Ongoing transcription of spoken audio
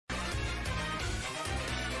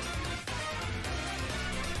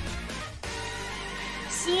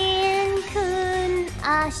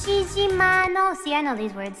しじまの See, I know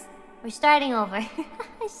these words. We're starting over. し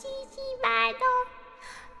じまの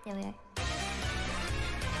There we are.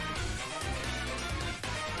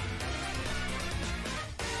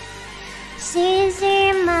 し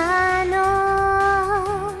じま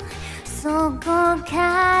のそこ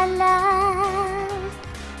から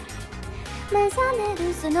目覚め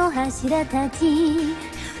るその柱たち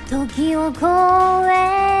時を越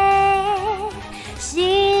え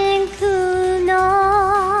真空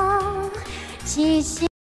の血潮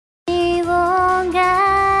が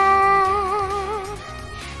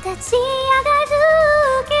立ち上がる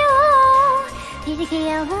気を響き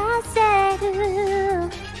合わせる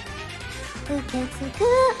受け継ぐ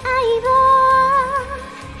愛を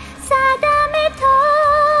定めと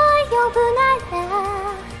呼ぶなら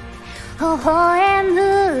微笑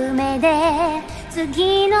む目で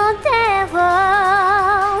次の手を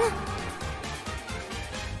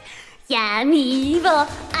闇を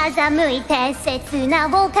欺いて刹那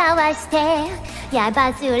を交わして矢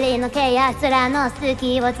ばすりのけ奴らの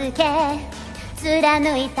隙をつけ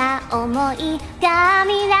貫いた想いが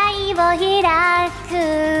未来を開く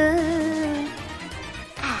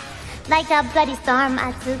Like a bloody storm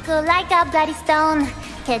熱く Like a bloody stone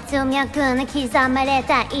血脈に刻まれ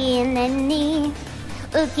た因縁に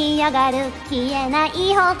浮き上がる消えない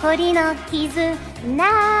誇りの絆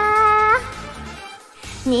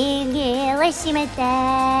握りしめて